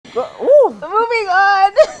Ooh. Moving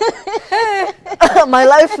on. My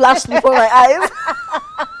life flashed before my eyes.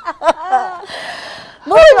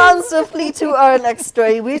 Moving on swiftly to our next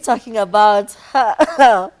story, we're talking about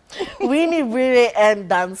Winnie Bwire and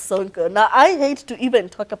Dan Sonko. Now, I hate to even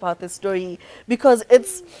talk about this story because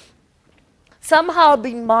it's somehow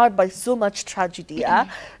being marred by so much tragedy.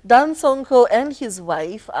 Dan Sonko and his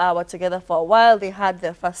wife were together for a while. They had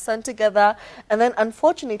their first son together, and then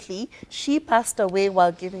unfortunately, she passed away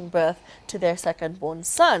while giving birth to their second-born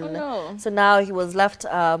son. Oh, no. So now he was left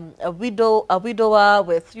a widower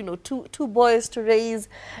with two boys to raise.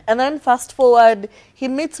 And then fast forward, he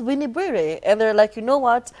meets Winnie Bwire, and they're like, you know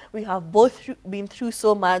what? We have both been through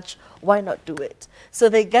so much. Why not do it? So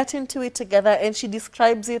they get into it together, and she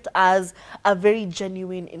describes it as a very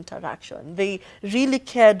genuine interaction. They really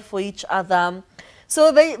cared for each other.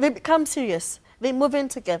 So they become serious. They move in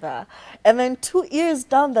together. And then 2 years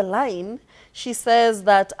down the line, she says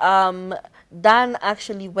that Dan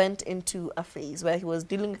actually went into a phase where he was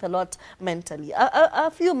dealing with a lot mentally, a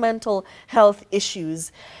few mental health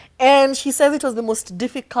issues. And she says it was the most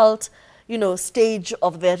difficult stage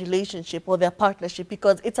of their relationship or their partnership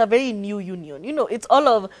because it's a very new union. It's all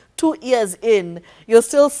of 2 years in, you're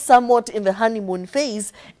still somewhat in the honeymoon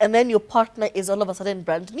phase, and then your partner is all of a sudden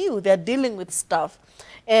brand new. They're dealing with stuff.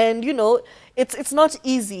 And, it's not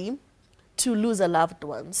easy to lose a loved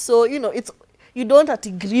one. So, you don't have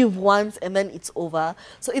to grieve once and then it's over.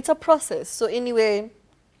 So it's a process. So anyway,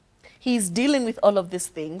 he's dealing with all of these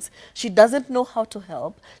things. She doesn't know how to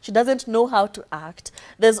help. She doesn't know how to act.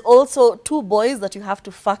 There's also 2 boys that you have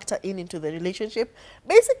to factor into the relationship.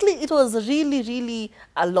 Basically, it was really, really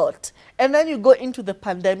a lot. And then you go into the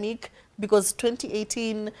pandemic because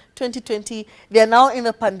 2018, 2020, they're now in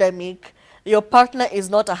the pandemic. Your partner is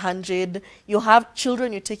not 100. You have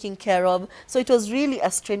children you're taking care of. So it was really a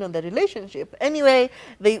strain on the relationship. Anyway,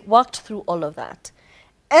 they worked through all of that.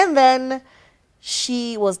 And then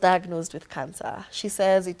she was diagnosed with cancer. She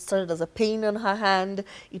says it started as a pain on her hand.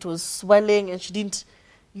 It was swelling, and she didn't,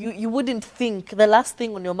 you wouldn't think, the last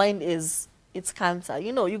thing on your mind is it's cancer.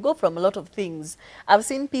 You go from a lot of things. I've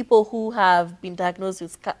seen people who have been diagnosed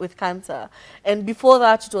with cancer, and before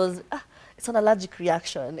that it was, it's an allergic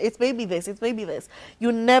reaction. It's maybe this, it's maybe this.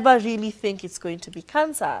 You never really think it's going to be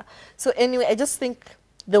cancer. So anyway, I just think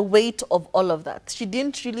the weight of all of that. She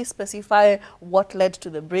didn't really specify what led to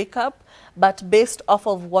the breakup, but based off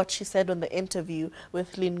of what she said on the interview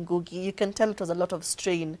with Lynn Ngugi, you can tell it was a lot of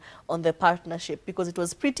strain on the partnership because it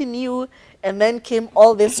was pretty new, and then came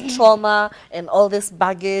all this trauma and all this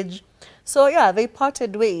baggage. So yeah, they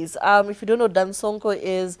parted ways. If you don't know, Dan Sonko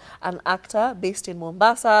is an actor based in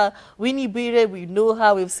Mombasa. Winnie Bwire, we know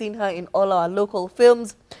her, we've seen her in all our local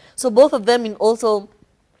films. So both of them in also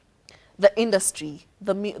the industry,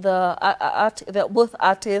 they're both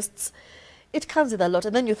artists. It comes with a lot,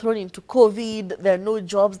 and then you're thrown into COVID. There are no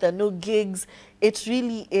jobs, there are no gigs. It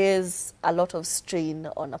really is a lot of strain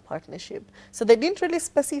on a partnership. So they didn't really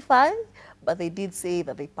specify, but they did say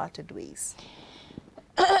that they parted ways.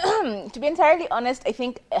 To be entirely honest, I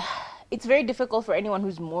think it's very difficult for anyone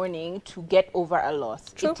who's mourning to get over a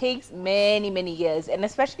loss. True. It takes many, many years, and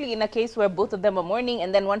especially in a case where both of them are mourning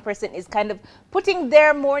and then one person is kind of putting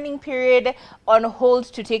their mourning period on hold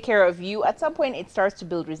to take care of you. At some point, it starts to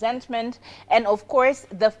build resentment. And of course,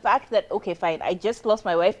 the fact that, okay, fine, I just lost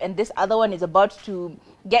my wife and this other one is about to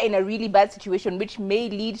get in a really bad situation, which may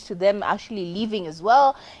lead to them actually leaving as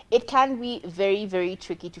well. It can be very, very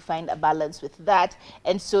tricky to find a balance with that.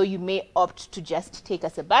 And so you may opt to just take a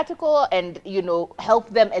sabbatical and, help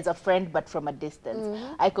them as a friend, but from a distance.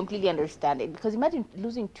 I completely understand it, because imagine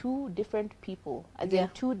losing 2 different people, as in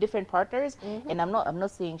 2 different partners. And I'm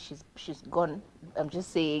not saying she's gone. I'm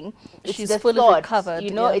just saying she's the fully thought, recovered.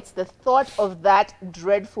 It's the thought of that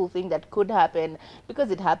dreadful thing that could happen,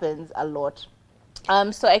 because it happens a lot.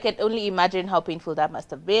 So I can only imagine how painful that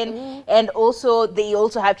must have been. And also, they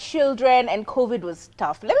also have children, and COVID was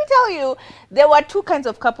tough. Let me tell you, there were 2 kinds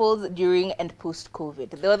of couples during and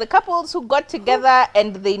post-COVID. There were the couples who got together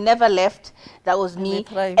and they never left. That was me.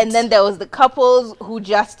 And then there was the couples who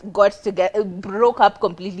just got together, broke up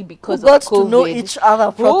completely because of COVID. Got to know each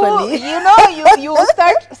other properly. You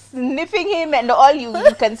start sniffing him, and all you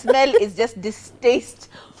can smell is just distaste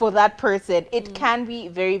for that person. It can be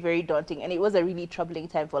very, very daunting, and it was a really troubling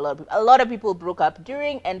time for a lot of people. A lot of people broke up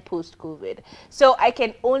during and post-COVID. So I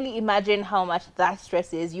can only imagine how much that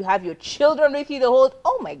stress is. You have your children with you the whole,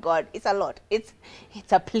 oh my God, it's a lot. It's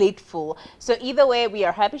a plate full. So either way, we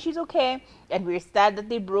are happy she's okay, and we're sad that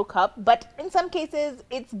they broke up. But in some cases,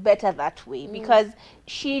 it's better that way, because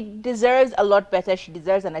she deserves a lot better. She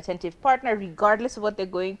deserves an attentive partner, regardless of what they're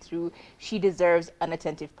going through. She deserves an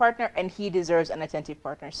attentive partner, and he deserves an attentive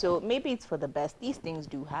partner. So maybe it's for the best. These things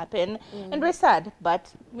do happen, and we're sad,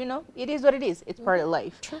 but you know, it is what it is. It's part of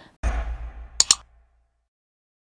life. True.